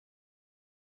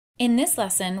In this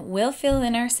lesson, we'll fill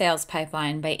in our sales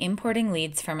pipeline by importing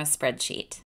leads from a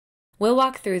spreadsheet. We'll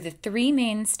walk through the three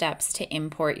main steps to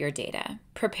import your data: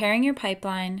 preparing your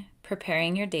pipeline,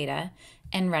 preparing your data,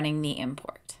 and running the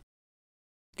import.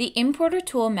 The importer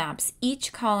tool maps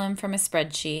each column from a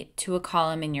spreadsheet to a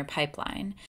column in your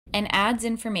pipeline and adds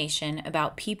information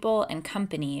about people and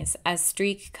companies as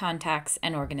streak, contacts,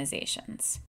 and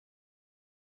organizations.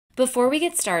 Before we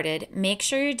get started, make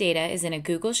sure your data is in a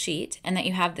Google Sheet and that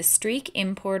you have the Streak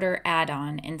Importer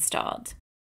add-on installed.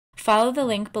 Follow the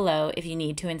link below if you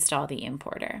need to install the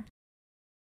importer.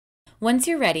 Once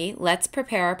you're ready, let's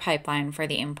prepare our pipeline for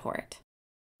the import.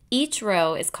 Each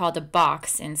row is called a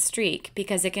box in Streak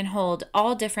because it can hold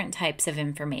all different types of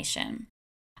information.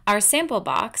 Our sample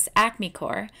box, Acme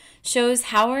Core,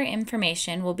 shows how our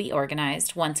information will be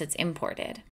organized once it's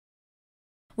imported.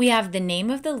 We have the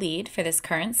name of the lead for this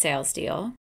current sales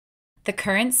deal, the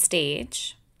current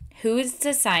stage, who it's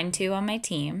assigned to on my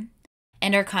team,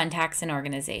 and our contacts and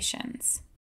organizations.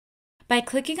 By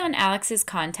clicking on Alex's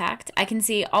contact, I can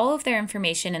see all of their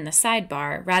information in the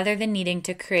sidebar rather than needing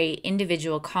to create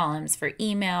individual columns for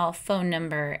email, phone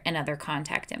number, and other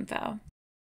contact info.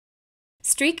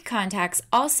 Streak contacts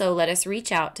also let us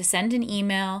reach out to send an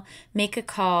email, make a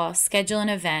call, schedule an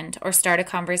event, or start a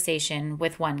conversation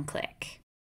with one click.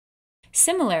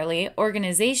 Similarly,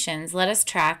 organizations let us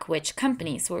track which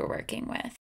companies we're working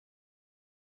with.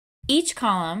 Each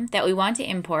column that we want to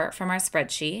import from our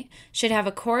spreadsheet should have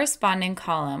a corresponding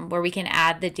column where we can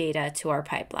add the data to our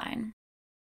pipeline.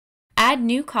 Add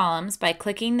new columns by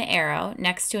clicking the arrow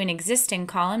next to an existing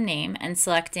column name and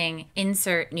selecting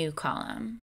Insert New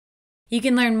Column. You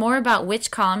can learn more about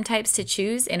which column types to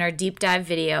choose in our deep dive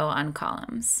video on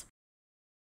columns.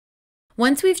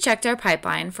 Once we've checked our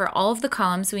pipeline for all of the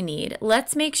columns we need,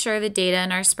 let's make sure the data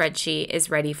in our spreadsheet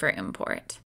is ready for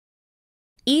import.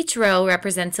 Each row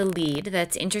represents a lead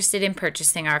that's interested in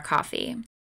purchasing our coffee.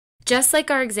 Just like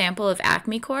our example of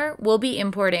Acme Core, we'll be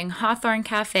importing Hawthorne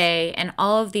Cafe and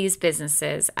all of these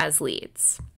businesses as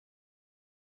leads.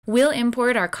 We'll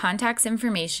import our contacts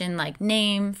information like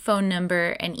name, phone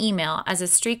number, and email as a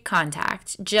Streak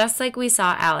contact, just like we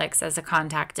saw Alex as a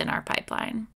contact in our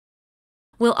pipeline.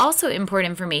 We'll also import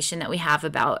information that we have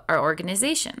about our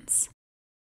organizations.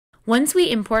 Once we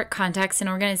import contacts and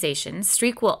organizations,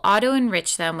 Streak will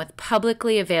auto-enrich them with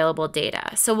publicly available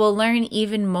data, so we'll learn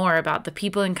even more about the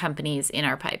people and companies in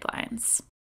our pipelines.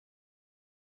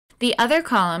 The other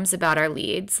columns about our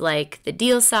leads, like the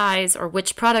deal size or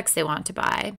which products they want to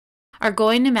buy, are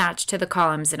going to match to the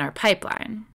columns in our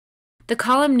pipeline. The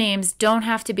column names don't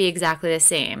have to be exactly the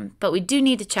same, but we do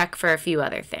need to check for a few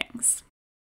other things.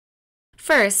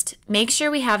 First, make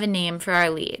sure we have a name for our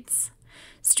leads.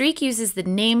 Streak uses the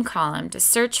name column to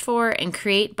search for and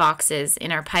create boxes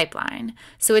in our pipeline,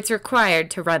 so it's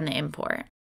required to run the import.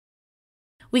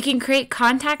 We can create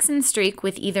contacts in Streak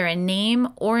with either a name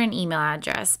or an email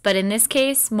address, but in this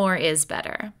case, more is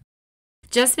better.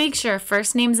 Just make sure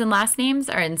first names and last names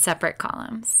are in separate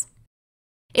columns.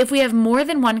 If we have more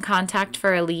than one contact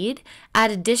for a lead,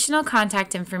 add additional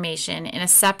contact information in a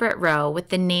separate row with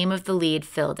the name of the lead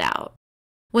filled out.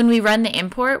 When we run the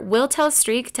import, we'll tell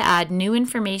Streak to add new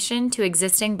information to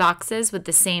existing boxes with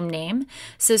the same name,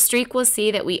 so Streak will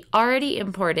see that we already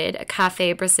imported a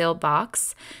Café Brazil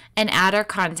box and add our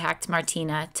contact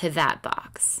Martina to that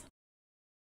box.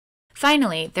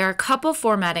 Finally, there are a couple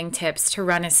formatting tips to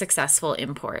run a successful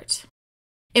import.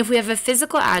 If we have a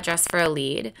physical address for a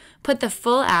lead, put the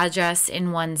full address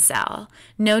in one cell.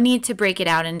 No need to break it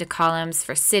out into columns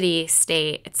for city,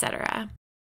 state, etc.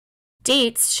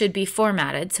 Dates should be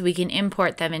formatted so we can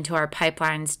import them into our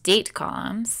pipeline's date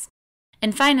columns.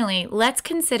 And finally, let's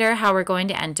consider how we're going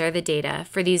to enter the data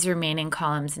for these remaining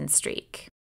columns in Streak.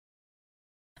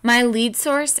 My lead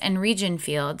source and region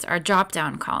fields are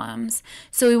drop-down columns,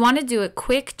 so we want to do a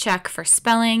quick check for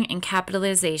spelling and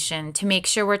capitalization to make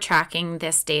sure we're tracking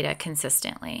this data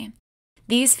consistently.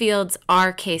 These fields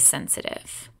are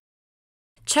case-sensitive.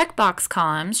 Checkbox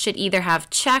columns should either have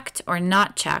checked or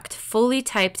not checked fully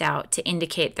typed out to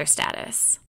indicate their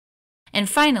status. And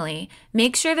finally,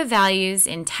 make sure the values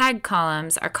in tag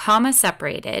columns are comma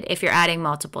separated if you're adding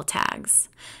multiple tags.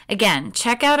 Again,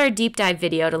 check out our deep dive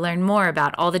video to learn more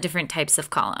about all the different types of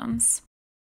columns.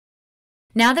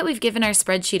 Now that we've given our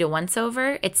spreadsheet a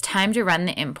once-over, it's time to run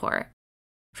the import.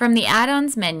 From the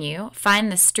Add-ons menu,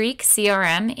 find the Streak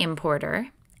CRM importer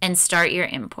and start your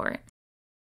import.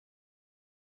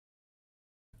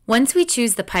 Once we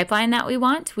choose the pipeline that we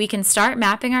want, we can start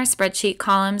mapping our spreadsheet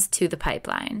columns to the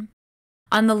pipeline.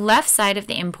 On the left side of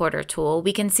the importer tool,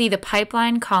 we can see the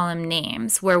pipeline column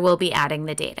names where we'll be adding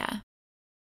the data.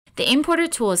 The importer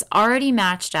tool has already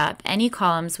matched up any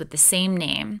columns with the same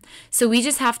name, so we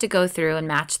just have to go through and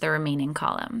match the remaining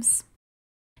columns.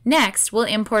 Next, we'll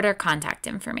import our contact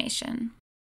information.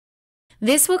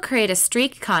 This will create a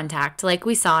streak contact like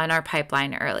we saw in our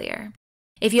pipeline earlier.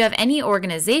 If you have any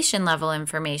organization level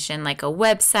information like a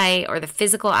website or the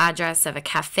physical address of a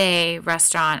cafe,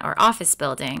 restaurant, or office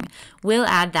building, we'll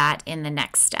add that in the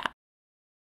next step.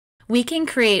 We can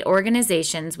create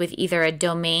organizations with either a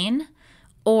domain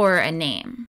or a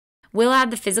name. We'll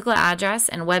add the physical address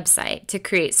and website to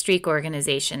create streak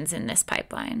organizations in this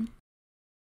pipeline.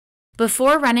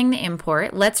 Before running the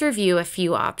import, let's review a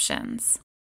few options.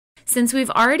 Since we've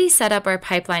already set up our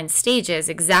pipeline stages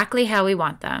exactly how we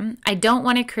want them, I don't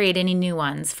want to create any new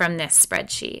ones from this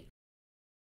spreadsheet.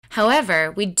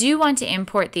 However, we do want to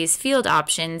import these field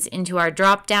options into our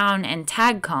drop-down and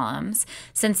tag columns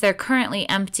since they're currently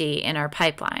empty in our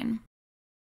pipeline.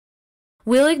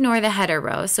 We'll ignore the header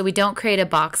row so we don't create a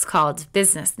box called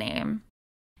business name.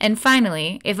 And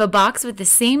finally, if a box with the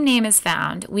same name is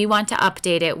found, we want to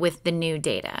update it with the new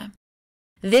data.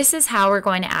 This is how we're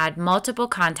going to add multiple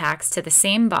contacts to the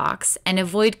same box and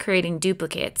avoid creating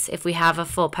duplicates if we have a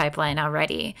full pipeline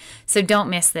already, so don't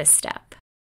miss this step.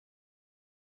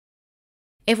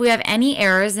 If we have any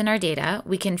errors in our data,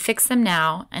 we can fix them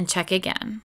now and check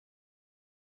again.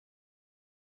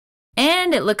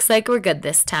 And it looks like we're good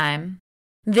this time.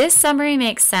 This summary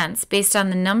makes sense based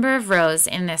on the number of rows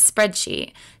in this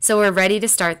spreadsheet, so we're ready to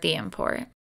start the import.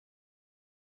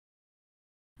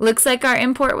 Looks like our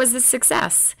import was a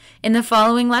success. In the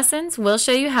following lessons, we'll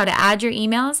show you how to add your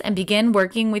emails and begin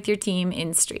working with your team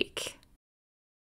in Streak.